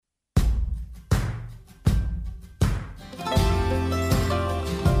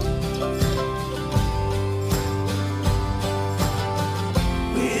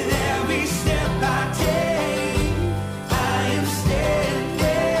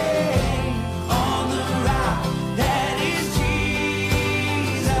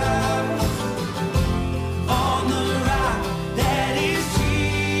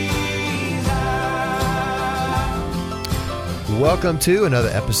Welcome to another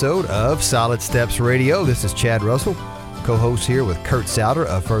episode of Solid Steps Radio. This is Chad Russell, co-host here with Kurt Souter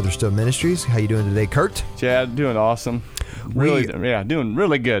of Further Still Ministries. How you doing today, Kurt? Chad, doing awesome. Doing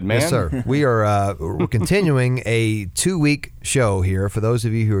really good, man. Yes, sir. We're continuing a 2-week show here. For those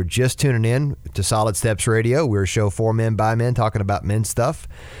of you who are just tuning in to Solid Steps Radio, we're a show for men by men, talking about men's stuff.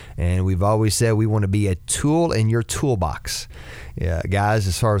 And we've always said we want to be a tool in your toolbox. Yeah, guys,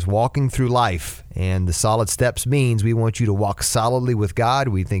 as far as walking through life, and the solid steps means we want you to walk solidly with God.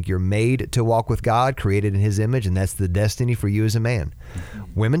 We think you're made to walk with God, created in His image, and that's the destiny for you as a man.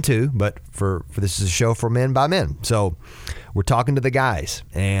 Women too, but for this is a show for men by men. So we're talking to the guys.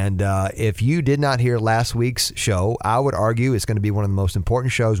 And if you did not hear last week's show, I would argue it's going to be one of the most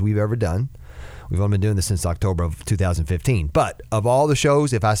important shows we've ever done. We've only been doing this since October of 2015. But of all the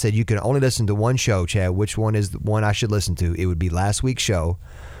shows, if I said you can only listen to one show, Chad, which one is the one I should listen to? It would be last week's show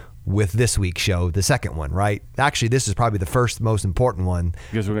with this week's show, the second one, right? Actually, this is probably the first most important one.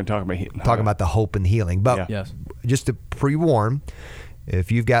 Because we're going to talk about the hope and healing. But just to pre-warn,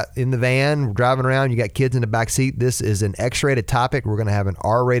 if you've got in the van, driving around, you got kids in the back seat, this is an X-rated topic. We're going to have an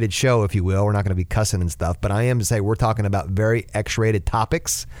R-rated show, if you will. We're not going to be cussing and stuff. But I am to say we're talking about very X-rated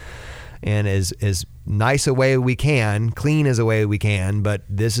topics. And as nice a way we can, clean as a way we can, but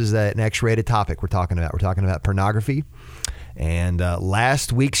this is an X-rated topic we're talking about. We're talking about pornography. And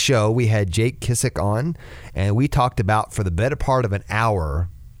last week's show, we had Jake Kissick on, and we talked about, for the better part of an hour,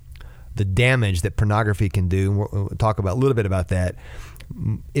 the damage that pornography can do. We'll talk about a little bit about that.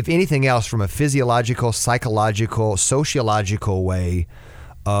 If anything else, from a physiological, psychological, sociological way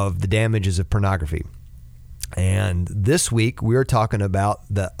of the damages of pornography. And this week, we're talking about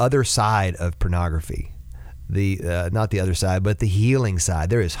the other side of pornography. Not the other side, but the healing side.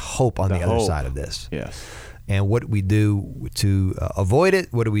 There is hope on the other side of this. Yes. And what we do to avoid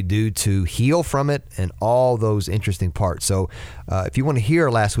it, what do we do to heal from it, and all those interesting parts. So if you want to hear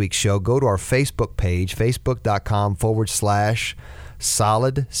last week's show, go to our Facebook page,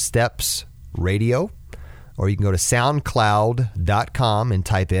 facebook.com/Solid Steps Radio. Or you can go to soundcloud.com and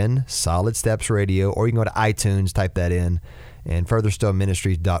type in Solid Steps Radio, or you can go to iTunes, type that in, and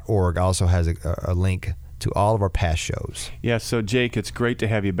furtherstillministries.org also has a link to all of our past shows. Yeah, so Jake, it's great to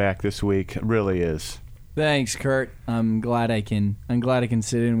have you back this week. It really is. Thanks, Kurt. I'm glad I can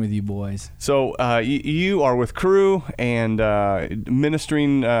sit in with you boys. So you are with Cru and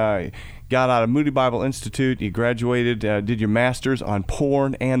ministering. Got out of Moody Bible Institute. You graduated, did your master's on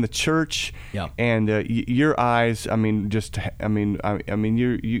porn and the church. Yep. And your eyes, you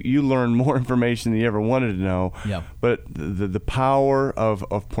learn more information than you ever wanted to know. Yep. But the power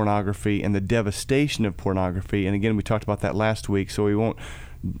of pornography and the devastation of pornography, and again, we talked about that last week, so we won't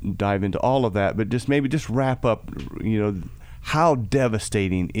dive into all of that, but just wrap up, how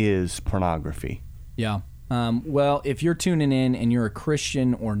devastating is pornography? Yeah. Well, if you're tuning in and you're a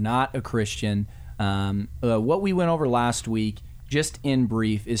Christian or not a Christian, what we went over last week, just in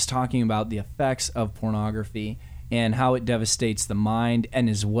brief, is talking about the effects of pornography and how it devastates the mind and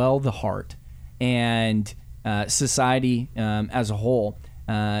as well the heart and society as a whole.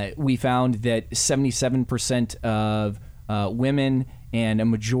 We found that 77% of women and a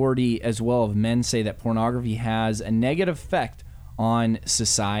majority as well of men say that pornography has a negative effect on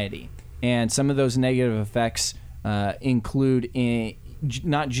society. And some of those negative effects include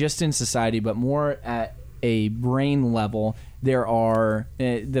not just in society, but more at a brain level. There are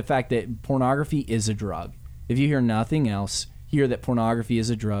the fact that pornography is a drug. If you hear nothing else, hear that pornography is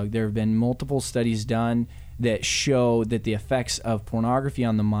a drug. There have been multiple studies done that show that the effects of pornography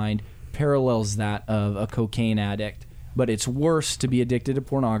on the mind parallels that of a cocaine addict. But it's worse to be addicted to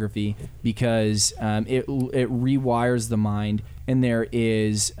pornography because it rewires the mind, and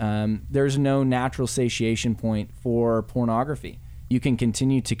there's no natural satiation point for pornography. You can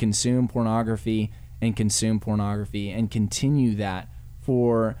continue to consume pornography and continue that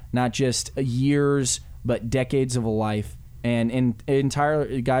for not just years but decades of a life, and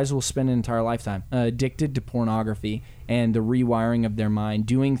guys will spend an entire lifetime addicted to pornography and the rewiring of their mind,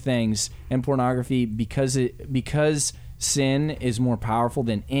 doing things. And pornography, because sin is more powerful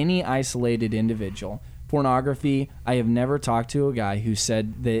than any isolated individual. Pornography, I have never talked to a guy who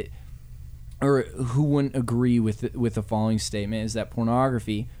said that, or who wouldn't agree with the following statement, is that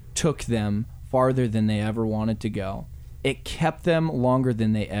pornography took them farther than they ever wanted to go. It kept them longer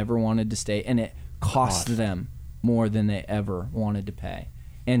than they ever wanted to stay, and it cost them more than they ever wanted to pay.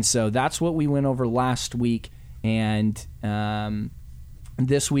 And so that's what we went over last week, and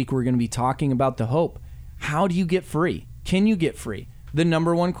this week we're going to be talking about the hope. How do you get free? Can you get free? The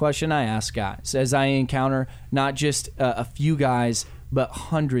number one question I ask guys as I encounter not just a few guys, but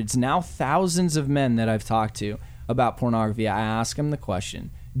hundreds, now thousands of men that I've talked to, about pornography, I ask them the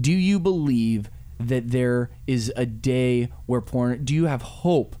question, do you believe that there is a day where do you have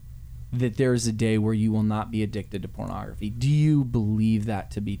hope that there is a day where you will not be addicted to pornography? Do you believe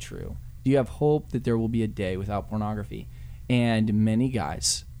that to be true? Do you have hope that there will be a day without pornography? And many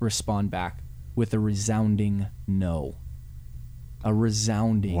guys respond back with a resounding no. A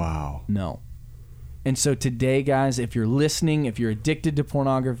resounding no. And so today, guys, if you're listening, if you're addicted to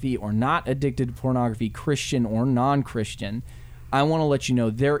pornography or not addicted to pornography, Christian or non-Christian, I want to let you know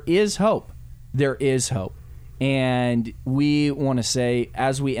there is hope. There is hope. And we want to say,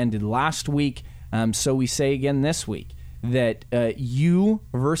 as we ended last week, so we say again this week, that you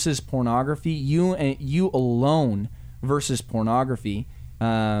versus pornography, you alone versus pornography,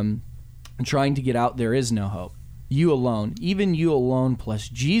 trying to get out, there is no hope. You alone, even you alone plus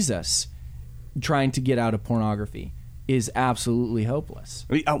Jesus, trying to get out of pornography is absolutely hopeless.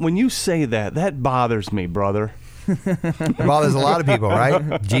 When you say that, that bothers me, brother. It bothers a lot of people,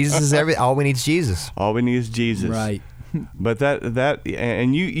 right? Jesus is all we need is Jesus. All we need is Jesus. Right. But that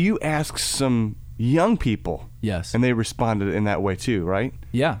and you ask some young people. Yes. And they responded in that way too, right?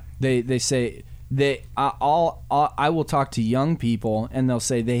 Yeah. They say I will talk to young people and they'll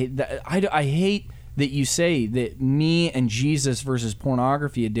say I hate that you say that me and Jesus versus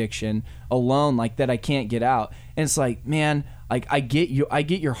pornography addiction alone, like that I can't get out. And it's like, man, like I get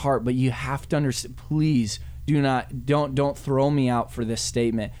your heart, but you have to understand, please don't throw me out for this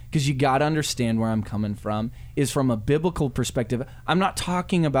statement, because you got to understand where I'm coming from is from a biblical perspective. I'm not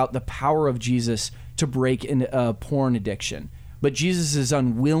talking about the power of Jesus to break into porn addiction, but Jesus is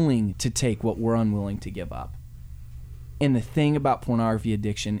unwilling to take what we're unwilling to give up. And the thing about pornography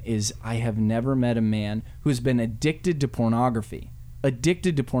addiction is I have never met a man who's been addicted to pornography,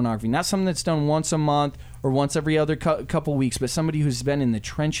 not something that's done once a month or once every other couple weeks, but somebody who's been in the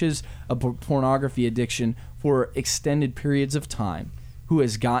trenches of pornography addiction for extended periods of time, who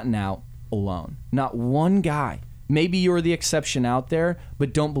has gotten out alone. Not one guy. Maybe you're the exception out there,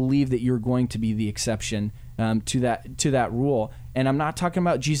 but don't believe that you're going to be the exception to that rule. And I'm not talking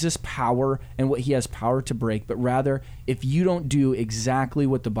about Jesus' power and what he has power to break, but rather if you don't do exactly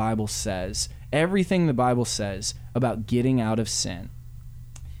what the Bible says, everything the Bible says about getting out of sin,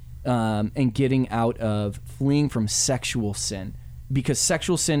 and getting out of fleeing from sexual sin, because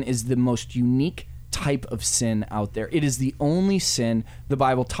sexual sin is the most unique type of sin out there. It is the only sin the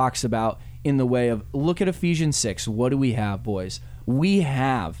Bible talks about in the way of, look at Ephesians 6. What do we have, boys? We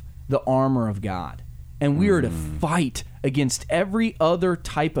have the armor of God. And we are to fight against every other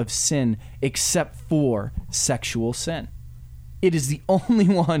type of sin except for sexual sin. It is the only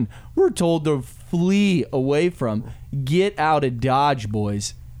one we're told to flee away from. Get out of Dodge,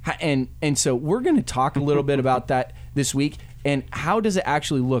 boys. And so we're going to talk a little bit about that this week. And how does it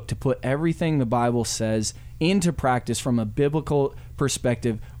actually look to put everything the Bible says into practice from a biblical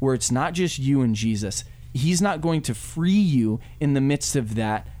perspective, where it's not just you and Jesus. He's not going to free you in the midst of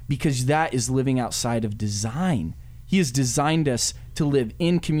that, because that is living outside of design. He has designed us to live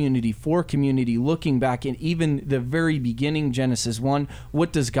in community, for community, looking back in even the very beginning, Genesis 1.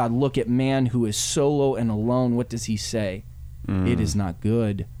 What does God look at man who is solo and alone? What does he say? It is not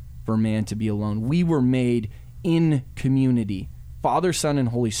good for man to be alone. We were made in community. Father, Son, and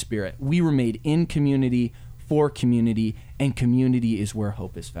Holy Spirit. We were made in community, for community, and community is where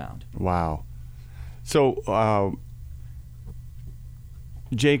hope is found. Wow. So,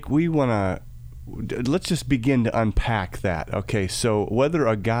 Jake, let's just begin to unpack that. Okay, so whether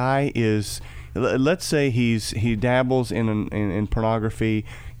a guy is, let's say he dabbles in pornography,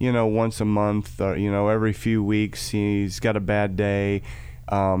 once a month, or every few weeks, he's got a bad day.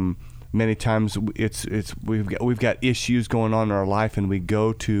 Many times we've got issues going on in our life, and we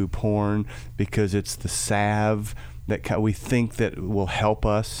go to porn because it's the salve that we think that will help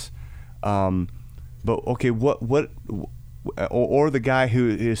us. But okay, or the guy who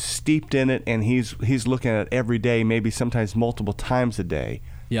is steeped in it and he's looking at it every day, maybe sometimes multiple times a day.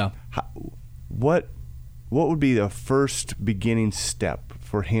 Yeah. What would be the first beginning step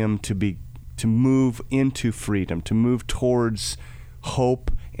for him to move into freedom, to move towards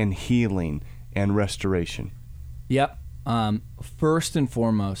hope and healing and restoration? Yep. First and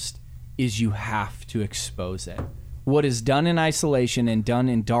foremost is you have to expose it. What is done in isolation and done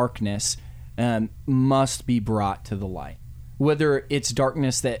in darkness must be brought to the light. Whether it's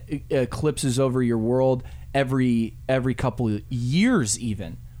darkness that eclipses over your world every couple of years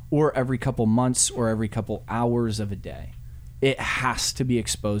even, or every couple months, or every couple hours of a day, it has to be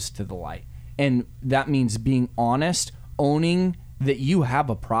exposed to the light. And that means being honest, owning that you have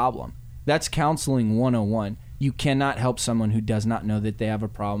a problem. That's counseling 101. You cannot help someone who does not know that they have a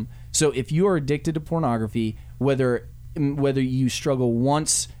problem. So if you are addicted to pornography, whether you struggle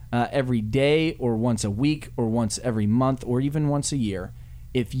once every day or once a week or once every month or even once a year,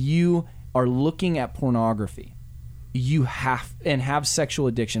 if you are looking at pornography, you have sexual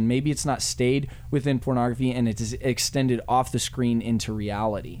addiction. Maybe it's not stayed within pornography and it is extended off the screen into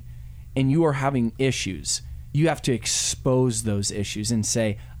reality, and you are having issues. You have to expose those issues and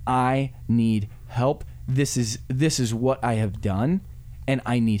say, I need help. This is what I have done, and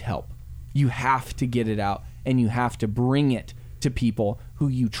I need help. You have to get it out, and you have to bring it to people who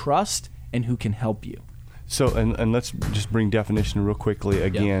you trust and who can help you. So, and let's just bring definition real quickly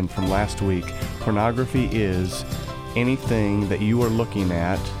again from last week. Pornography is anything that you are looking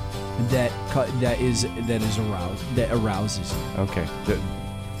at that arouses you. Okay. That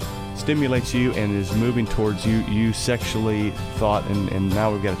stimulates you and is moving towards you sexually thought, and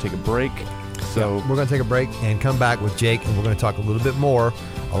now we've got to take a break. So we're going to take a break and come back with Jake, and we're going to talk a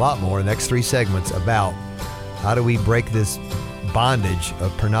lot more in the next 3 segments about how do we break this bondage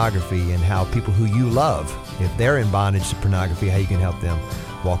of pornography, and how people who you love, if they're in bondage to pornography, how you can help them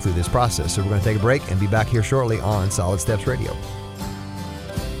walk through this process. So we're going to take a break and be back here shortly on Solid Steps Radio.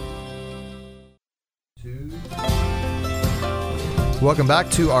 Welcome back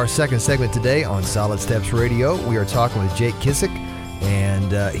to our second segment today on Solid Steps Radio. We are talking with Jake Kissick,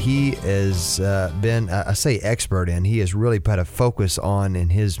 and he has been, I say expert in, he has really put a focus on in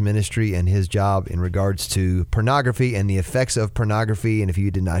his ministry and his job in regards to pornography and the effects of pornography. And if you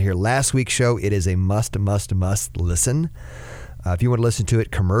did not hear last week's show, it is a must listen. If you want to listen to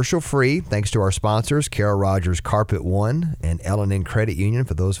it commercial free, thanks to our sponsors, Carol Rogers Carpet One and L&N Credit Union,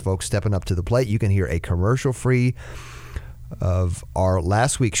 for those folks stepping up to the plate, you can hear a commercial free of our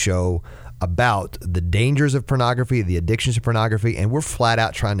last week's show about the dangers of pornography, the addictions of pornography, and we're flat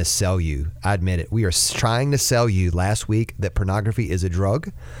out trying to sell you. I admit it. We are trying to sell you last week that pornography is a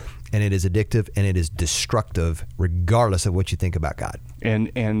drug, and it is addictive, and it is destructive, regardless of what you think about God.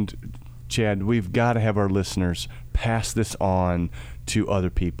 And Chad, we've got to have our listeners pass this on to other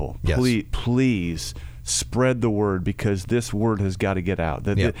people. Yes. Please spread the word, because this word has got to get out.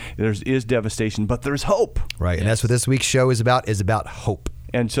 There is devastation, but there's hope. Right, and that's what this week's show is about hope.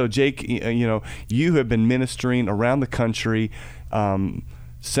 And so, Jake, you have been ministering around the country,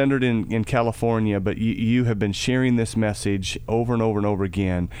 centered in California, but you have been sharing this message over and over and over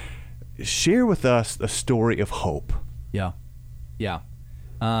again. Share with us a story of hope. Yeah.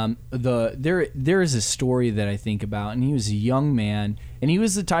 There is a story that I think about, and he was a young man, and he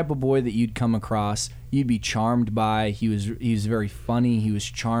was the type of boy that you'd come across, you'd be charmed by. He was very funny. He was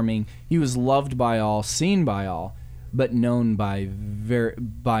charming. He was loved by all, seen by all, but known by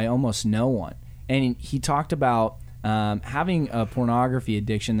almost no one. And he talked about having a pornography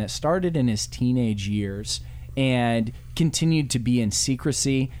addiction that started in his teenage years and continued to be in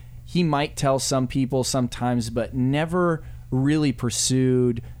secrecy. He might tell some people sometimes, but never really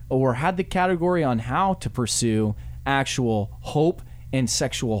pursued or had the category on how to pursue actual hope and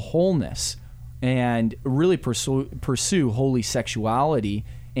sexual wholeness, and really pursue holy sexuality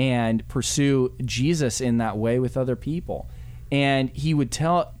and pursue Jesus in that way with other people. And he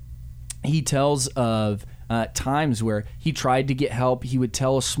tells of times where he tried to get help. He would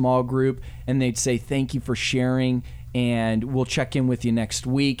tell a small group, and they'd say, "Thank you for sharing, and we'll check in with you next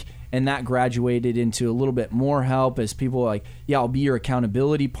week." And that graduated into a little bit more help, as people were like, "Yeah, I'll be your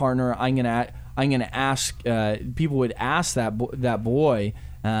accountability partner. I'm gonna ask." People would ask that boy,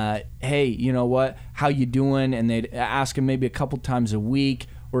 "Hey, you know what? How you doing?" And they'd ask him maybe a couple times a week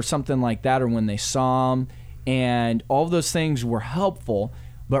or something like that, or when they saw him. And all of those things were helpful,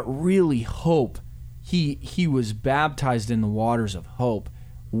 but really hope. He was baptized in the waters of hope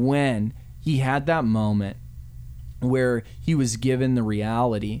when he had that moment where he was given the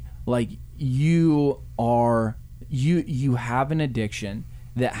reality, like, you have an addiction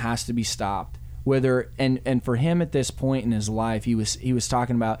that has to be stopped. And for him at this point in his life, he was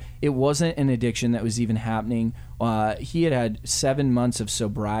talking about, it wasn't an addiction that was even happening. He had 7 months of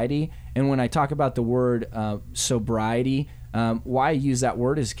sobriety, and when I talk about the word sobriety, why I use that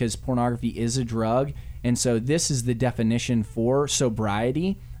word is because pornography is a drug, and so this is the definition for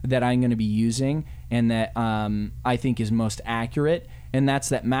sobriety that I'm going to be using, and that I think is most accurate, and that's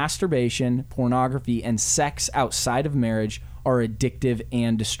that masturbation, pornography, and sex outside of marriage are addictive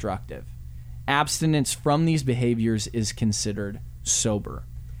and destructive. Abstinence from these behaviors is considered sober.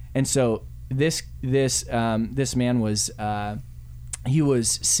 And so this man was he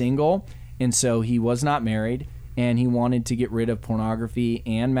was single, and so he was not married, and he wanted to get rid of pornography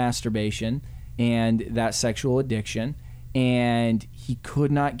and masturbation and that sexual addiction, and he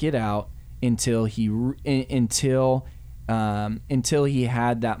could not get out until he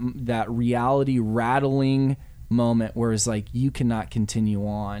had that reality rattling moment where it's like you cannot continue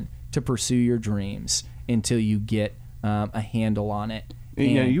on to pursue your dreams until you get a handle on it.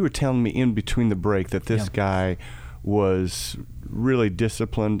 And, you were telling me in between the break that this guy was really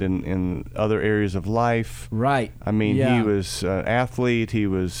disciplined in other areas of life. Right. I mean, he was an athlete. He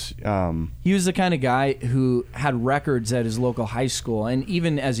was the kind of guy who had records at his local high school, and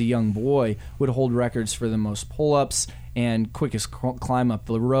even as a young boy would hold records for the most pull-ups and quickest climb up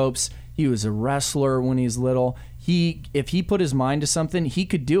the ropes. He was a wrestler when he was little. If he put his mind to something, he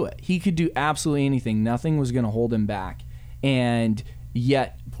could do it. He could do absolutely anything. Nothing was going to hold him back. And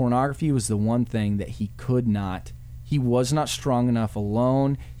yet pornography was the one thing that he could not. He was not strong enough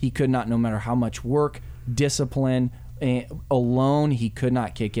alone. He could not, no matter how much work, discipline, alone, he could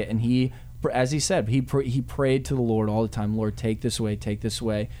not kick it. And he, as he said, he prayed to the Lord all the time. Lord, take this away, take this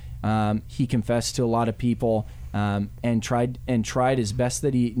away. He confessed to a lot of people and tried as best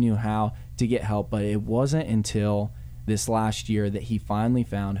that he knew how to get help. But it wasn't until this last year that he finally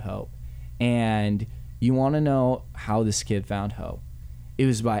found hope. And you want to know how this kid found hope? It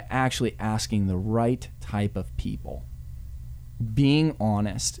was by actually asking the right type of people, being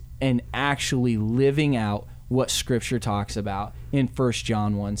honest, and actually living out what Scripture talks about in 1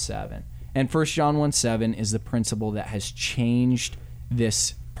 John 1:7. And 1 John 1:7 is the principle that has changed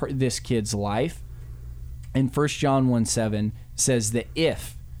this kid's life. And 1 John 1:7 says that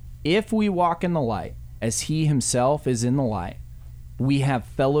if we walk in the light, as he himself is in the light, we have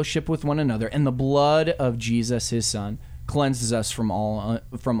fellowship with one another, and the blood of Jesus, his son, cleanses us from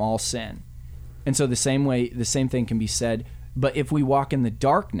all sin. And so the same thing can be said, but if we walk in the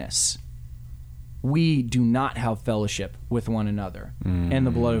darkness, we do not have fellowship with one another. And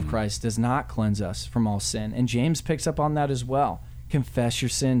the blood of Christ does not cleanse us from all sin. And James picks up on that as well. Confess your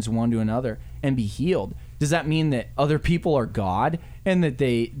sins one to another and be healed. Does that mean that other people are God and that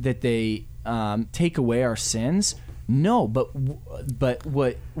they take away our sins? No, but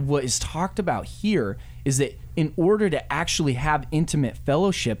what is talked about here is that in order to actually have intimate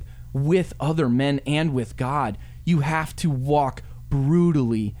fellowship with other men and with God, you have to walk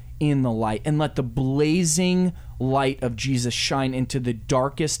brutally in the light and let the blazing light of Jesus shine into the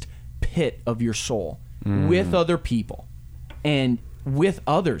darkest pit of your soul with other people and with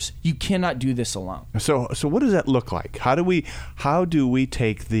others. You cannot do this alone. So what does that look like? How do we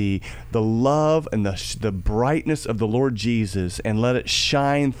take the love and the brightness of the Lord Jesus and let it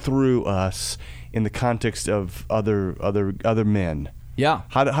shine through us in the context of other men? Yeah.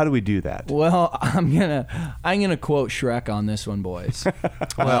 How do we do that? Well, I'm gonna quote Shrek on this one, boys.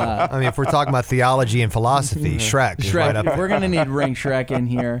 Well, I mean, if we're talking about theology and philosophy, Shrek is right up there. We're gonna need to bring Shrek in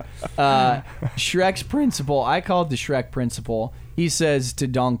here. Shrek's principle, I call it the Shrek principle. He says to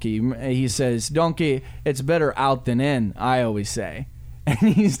Donkey, Donkey, it's better out than in, I always say. And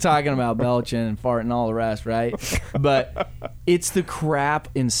he's talking about belching and farting and all the rest, right? But it's the crap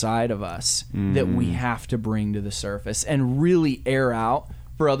inside of us that we have to bring to the surface and really air out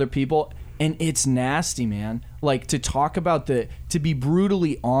for other people. And it's nasty, man. Like, to talk about to be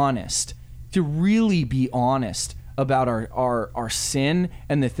brutally honest, to really be honest about our sin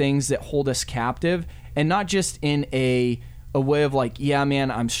and the things that hold us captive, and not just in a way of like, yeah, man,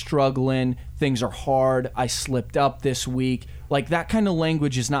 I'm struggling, things are hard, I slipped up this week. Like, that kind of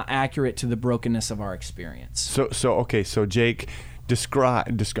language is not accurate to the brokenness of our experience. So Jake,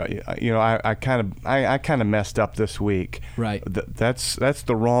 describe. You know, I kind of messed up this week. Right. That's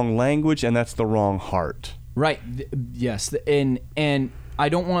the wrong language and that's the wrong heart. Right. Yes. And I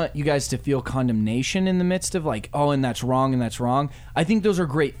don't want you guys to feel condemnation in the midst of like, oh, and that's wrong and that's wrong. I think those are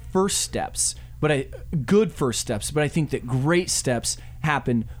great first steps, good first steps. But I think that great steps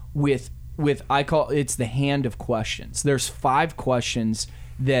happen with I call it's the hand of questions. There's 5 questions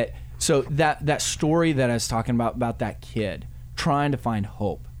that story that I was talking about that kid trying to find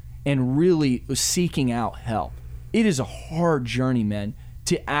hope and really seeking out help. It is a hard journey, man,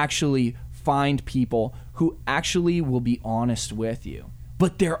 to actually find people who actually will be honest with you.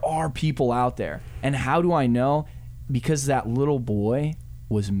 But there are people out there. And how do I know? Because that little boy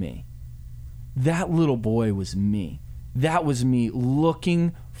was me. That little boy was me. That was me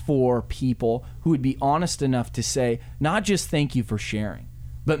looking for people who would be honest enough to say, not just thank you for sharing,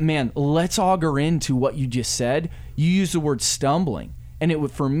 but man, let's auger into what you just said. You used the word stumbling,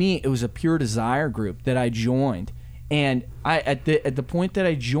 and for me, it was a Pure Desire group that I joined. And at the point that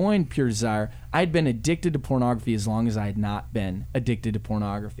I joined Pure Desire, I had been addicted to pornography as long as I had not been addicted to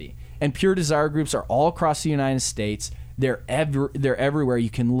pornography. And Pure Desire groups are all across the United States. They're everywhere.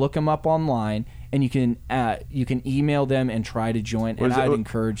 You can look them up online. and you can email them and try to join, and I'd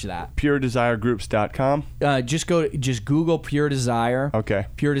encourage that. PureDesireGroups.com. Just Google Pure Desire. Okay.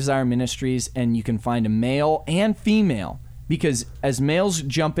 Pure Desire Ministries, and you can find a male and female, because as males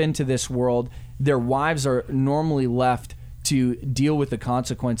jump into this world, their wives are normally left to deal with the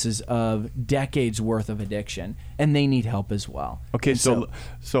consequences of decades worth of addiction, and they need help as well. Okay, so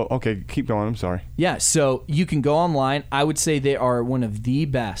okay, keep going. I'm sorry. Yeah, so you can go online. I would say they are one of the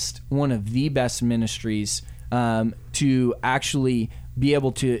best ministries to actually be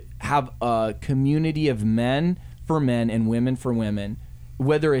able to have a community of men for men and women for women.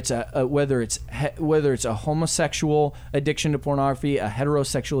 Whether it's a homosexual addiction to pornography, a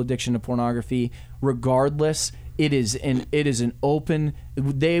heterosexual addiction to pornography, regardless, it is an open.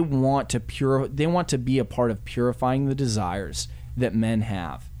 They want to be a part of purifying the desires that men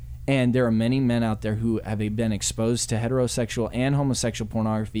have, and there are many men out there who have been exposed to heterosexual and homosexual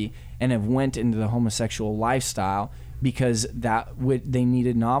pornography and have went into the homosexual lifestyle because they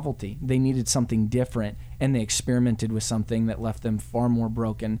needed novelty. They needed something different, and they experimented with something that left them far more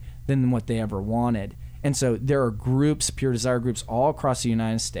broken than what they ever wanted. And so there are groups, Pure Desire groups, all across the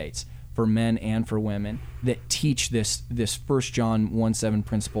United States for men and for women that teach this 1 John 1:7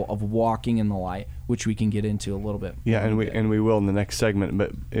 principle of walking in the light, which we can get into a little bit. Yeah, and we will in the next segment,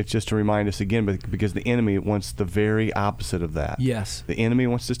 but it's just to remind us again, because the enemy wants the very opposite of that. Yes. The enemy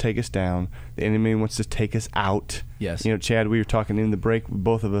wants to take us down. The enemy wants to take us out. Yes. Chad, we were talking in the break,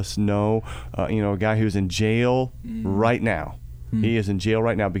 both of us know, a guy who's in jail right now. He is in jail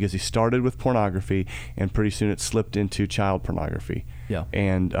right now because he started with pornography, and pretty soon it slipped into child pornography. Yeah.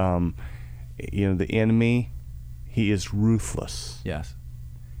 And, the enemy, he is ruthless. Yes.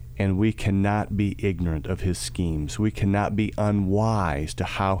 And we cannot be ignorant of his schemes. We cannot be unwise to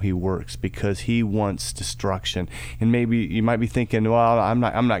how he works, because he wants destruction. And maybe you might be thinking, well, I'm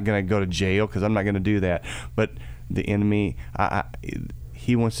not going to go to jail because I'm not going to do that. But the enemy,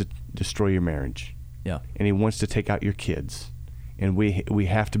 he wants to destroy your marriage. Yeah. And he wants to take out your kids. And we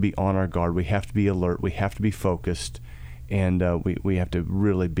have to be on our guard. We have to be alert. We have to be focused, and we have to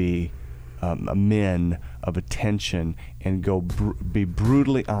really be men of attention and be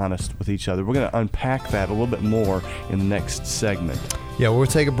brutally honest with each other. We're going to unpack that a little bit more in the next segment. Yeah, we'll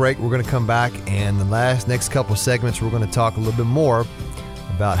take a break. We're going to come back, and the next couple of segments, we're going to talk a little bit more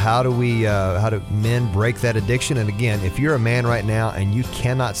about how do men break that addiction. And again, if you're a man right now and you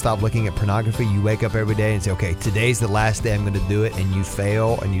cannot stop looking at pornography, you wake up every day and say, okay, today's the last day I'm going to do it, and you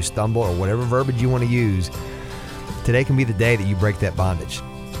fail and you stumble, or whatever verbiage you want to use, today can be the day that you break that bondage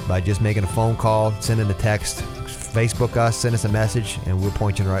by just making a phone call, sending a text, Facebook us, send us a message, and we'll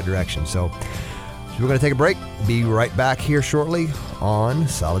point you in the right direction. So we're going to take a break. Be right back here shortly on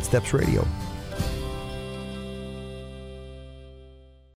Solid Steps Radio.